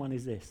second one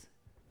is this.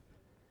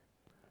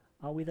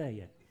 Are we there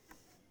yet?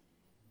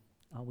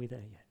 Are we there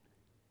yet?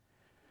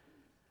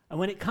 And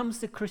when it comes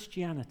to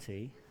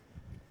Christianity,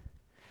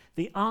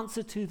 the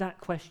answer to that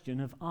question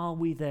of are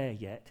we there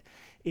yet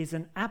is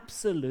an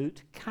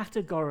absolute,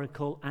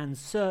 categorical and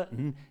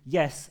certain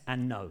yes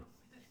and no.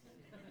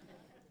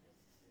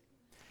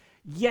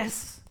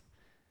 Yes,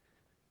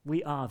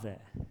 we are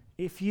there.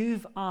 If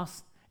you've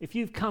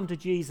come to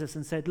Jesus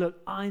and said,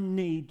 look, I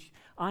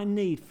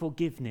need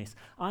forgiveness.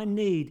 I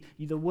need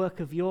the work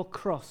of your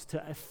cross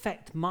to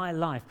affect my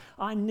life.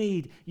 I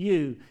need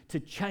you to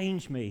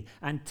change me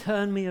and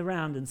turn me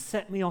around and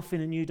set me off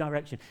in a new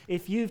direction.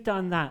 If you've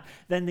done that,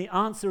 then the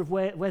answer of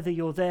whether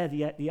you're there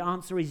yet, the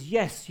answer is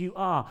yes, you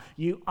are.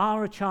 You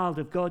are a child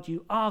of God.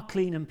 You are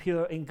clean and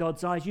pure in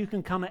God's eyes. You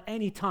can come at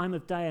any time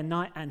of day and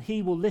night, and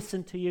he will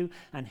listen to you,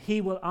 and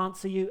he will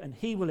answer you, and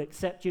he will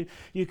accept you.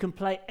 You can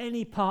play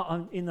any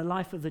part in the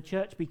life of the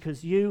church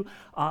because you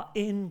are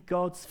in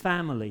God's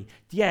family.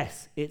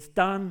 Yes, it's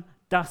done,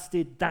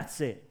 dusted, that's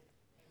it.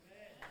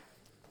 Amen.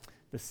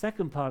 The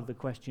second part of the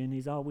question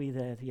is, are we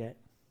there yet?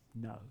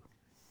 No.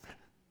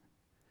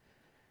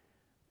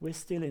 We're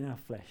still in our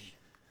flesh.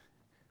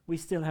 We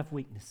still have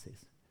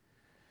weaknesses.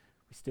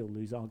 We still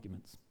lose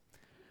arguments.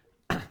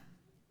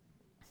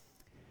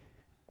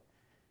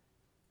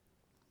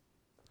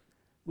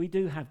 We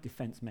do have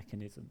defense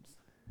mechanisms.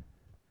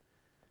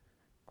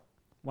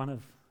 One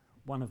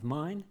of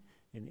mine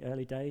in the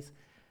early days,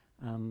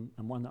 and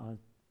one that I'm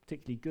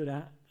particularly good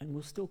at, and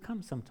will still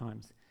come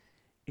sometimes,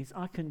 is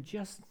I can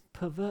just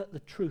pervert the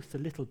truth a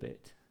little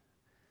bit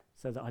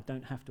so that I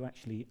don't have to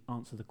actually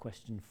answer the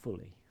question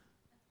fully.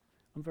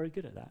 I'm very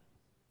good at that.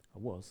 I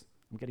was.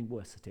 I'm getting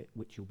worse at it,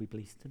 which you'll be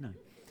pleased to know.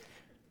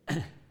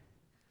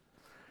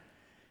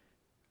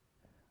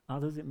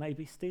 Others it may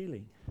be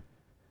stealing.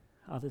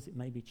 Others it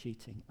may be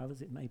cheating.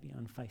 Others it may be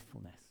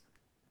unfaithfulness.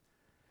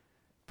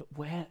 But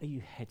where are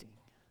you heading?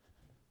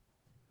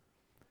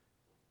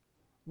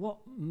 What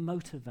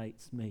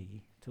motivates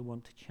me to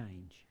want to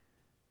change?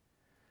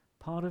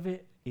 Part of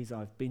it is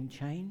I've been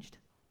changed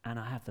and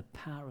I have the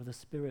power of the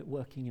Spirit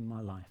working in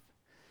my life.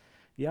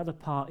 The other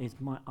part is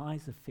my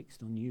eyes are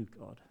fixed on you,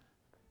 God.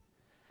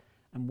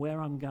 And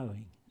where I'm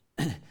going,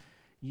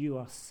 you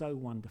are so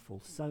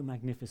wonderful, so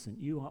magnificent.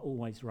 You are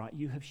always right.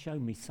 You have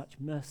shown me such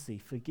mercy,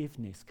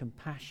 forgiveness,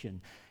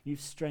 compassion.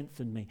 You've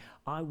strengthened me.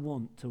 I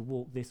want to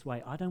walk this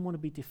way. I don't want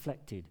to be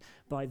deflected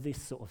by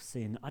this sort of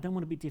sin. I don't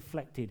want to be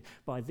deflected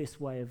by this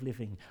way of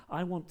living.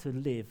 I want to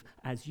live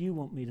as you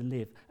want me to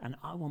live, and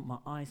I want my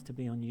eyes to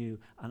be on you,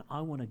 and I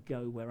want to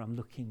go where I'm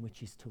looking,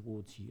 which is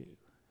towards you.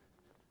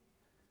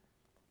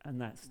 And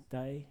that's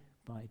day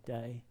by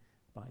day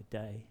by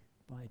day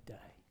by day.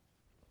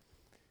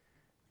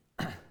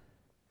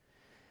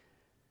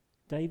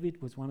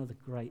 David was one of the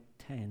great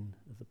 10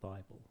 of the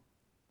Bible.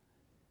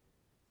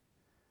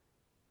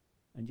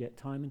 And yet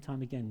time and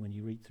time again when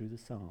you read through the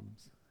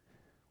Psalms,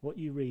 what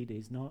you read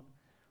is not,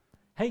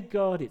 hey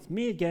God, it's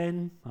me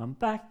again, I'm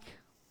back.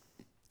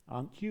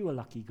 Aren't you a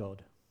lucky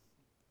God?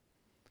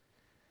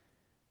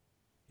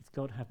 It's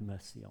God, have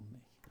mercy on me.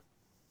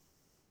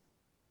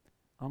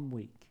 I'm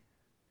weak.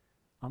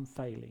 I'm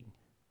failing.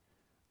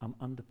 I'm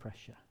under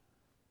pressure.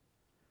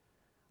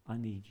 I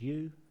need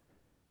you.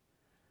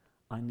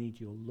 I need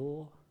your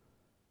law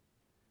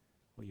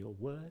or your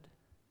word,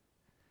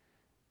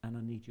 and I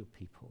need your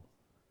people.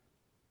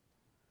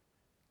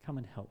 Come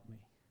and help me.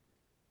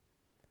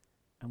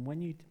 And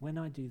when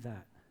I do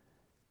that,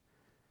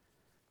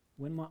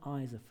 when my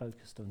eyes are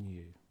focused on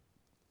you,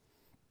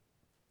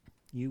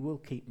 You will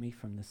keep me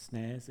from the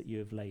snares that you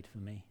have laid for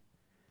me.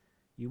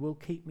 You will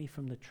keep me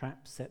from the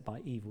traps set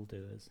by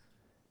evildoers.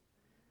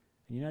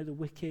 And you know the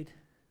wicked,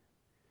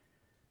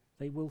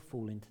 they will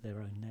fall into their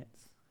own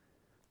nets,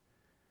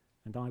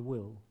 and I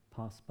will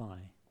pass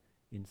by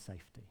in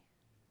safety.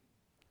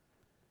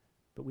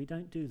 But we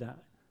don't do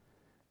that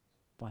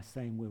by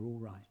saying we're all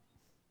right.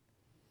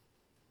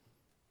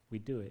 We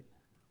do it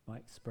by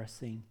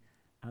expressing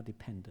our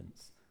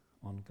dependence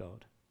on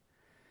God.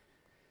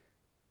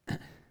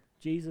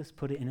 Jesus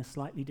put it in a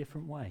slightly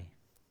different way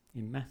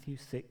in Matthew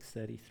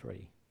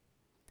 6:33.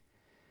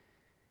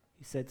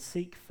 He said,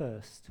 "Seek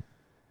first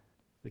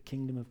the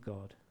kingdom of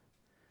God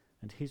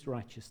and his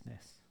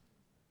righteousness,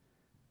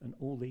 and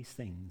all these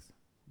things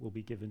will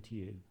be given to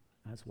you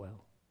as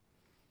well."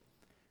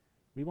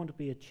 We want to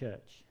be a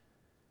church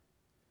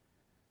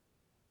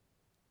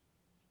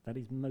that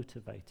is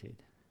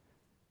motivated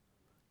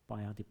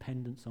by our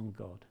dependence on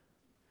God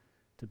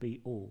to be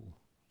all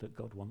that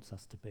God wants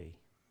us to be.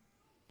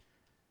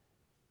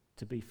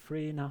 To be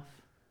free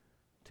enough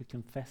to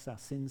confess our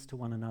sins to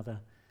one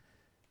another,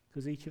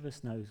 because each of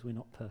us knows we're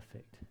not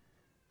perfect.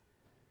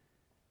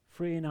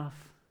 Free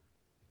enough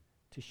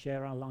to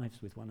share our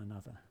lives with one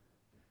another,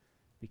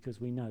 because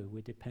we know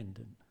we're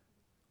dependent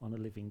on a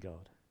living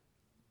God.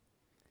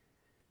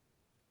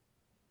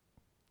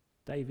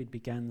 David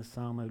began the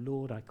psalm, "O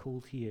Lord, I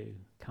call to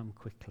you, come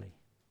quickly,"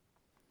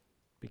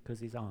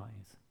 because his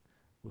eyes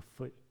were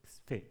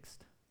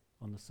fixed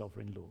on the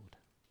sovereign Lord.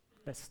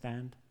 Let's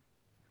stand.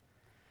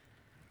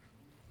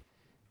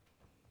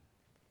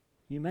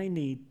 You may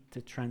need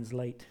to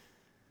translate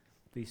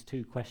these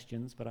two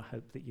questions, but I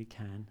hope that you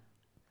can.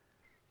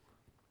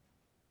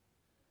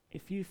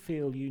 If you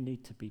feel you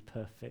need to be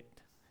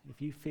perfect,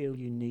 if you feel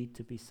you need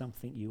to be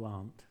something you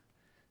aren't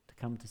to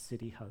come to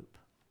City Hope,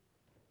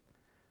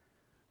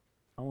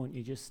 I want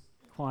you just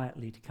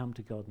quietly to come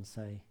to God and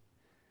say,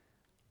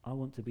 "I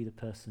want to be the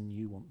person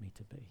you want me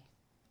to be.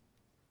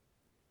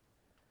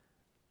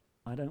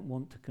 I don't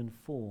want to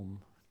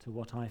conform to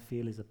what I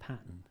feel is a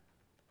pattern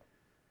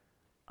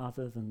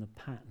other than the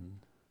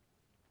pattern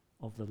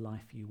of the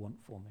life you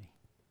want for me."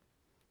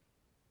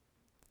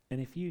 And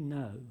if you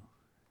know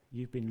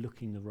you've been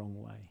looking the wrong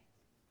way,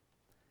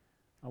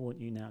 I want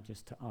you now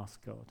just to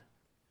ask God,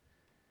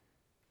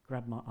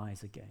 grab my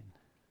eyes again.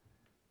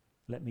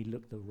 Let me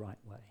look the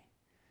right way.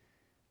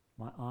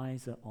 My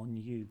eyes are on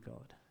you,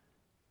 God.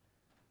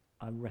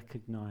 I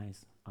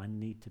recognize I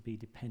need to be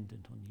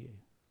dependent on you.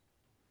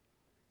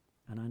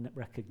 And I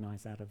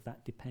recognize out of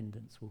that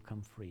dependence will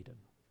come freedom.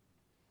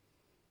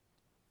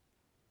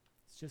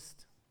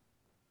 Just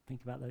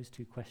think about those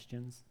two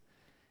questions.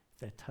 If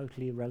they're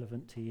totally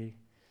irrelevant to you,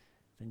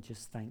 then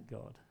just thank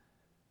God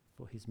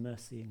for his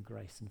mercy and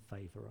grace and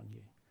favor on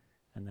you.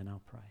 And then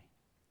I'll pray.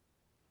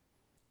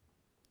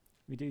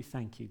 We do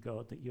thank you,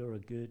 God, that you're a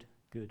good,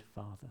 good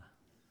Father.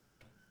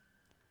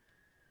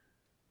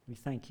 We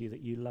thank you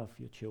that you love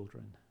your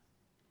children.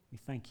 We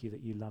thank you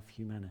that you love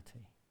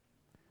humanity.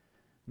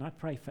 And I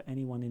pray for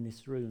anyone in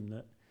this room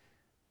that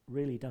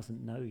really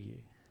doesn't know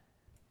you,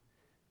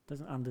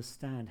 doesn't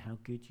understand how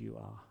good you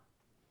are,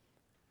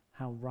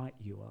 how right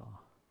you are,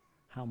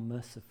 how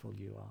merciful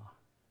you are.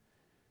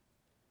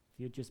 If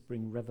you just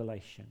bring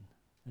revelation,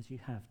 as you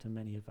have to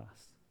many of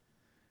us,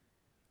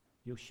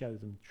 you'll show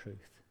them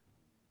truth.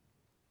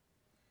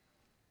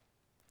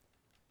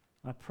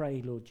 I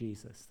pray, Lord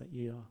Jesus, that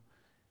you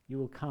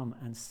will come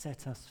and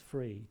set us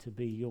free to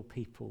be your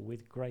people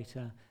with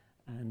greater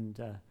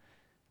and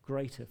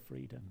greater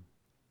freedom.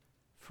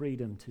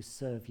 Freedom to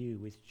serve you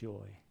with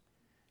joy.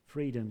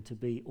 Freedom to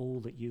be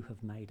all that you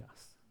have made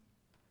us.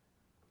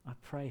 I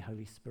pray,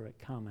 Holy Spirit,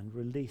 come and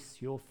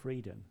release your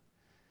freedom,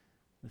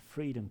 the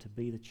freedom to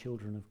be the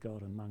children of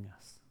God among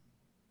us.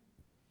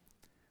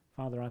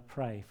 Father, I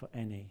pray for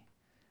any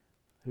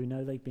who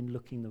know they've been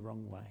looking the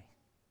wrong way.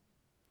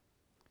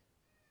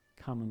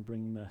 Come and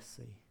bring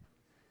mercy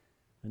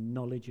and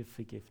knowledge of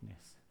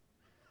forgiveness.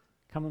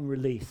 Come and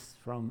release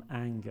from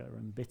anger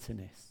and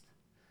bitterness.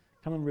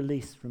 Come and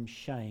release from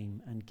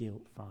shame and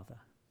guilt, Father.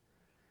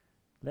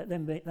 Let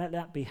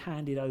that be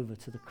handed over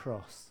to the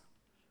cross,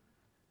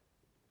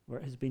 where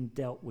it has been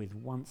dealt with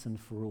once and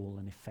for all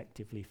and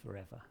effectively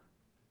forever.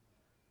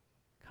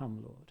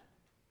 Come, Lord.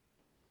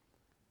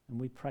 And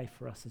we pray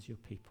for us as your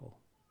people,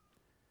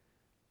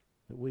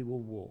 that we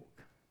will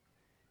walk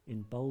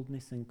in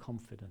boldness and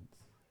confidence,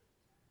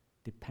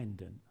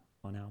 dependent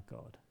on our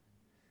God.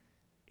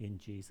 In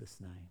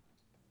Jesus' name.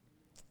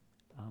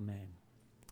 Amen.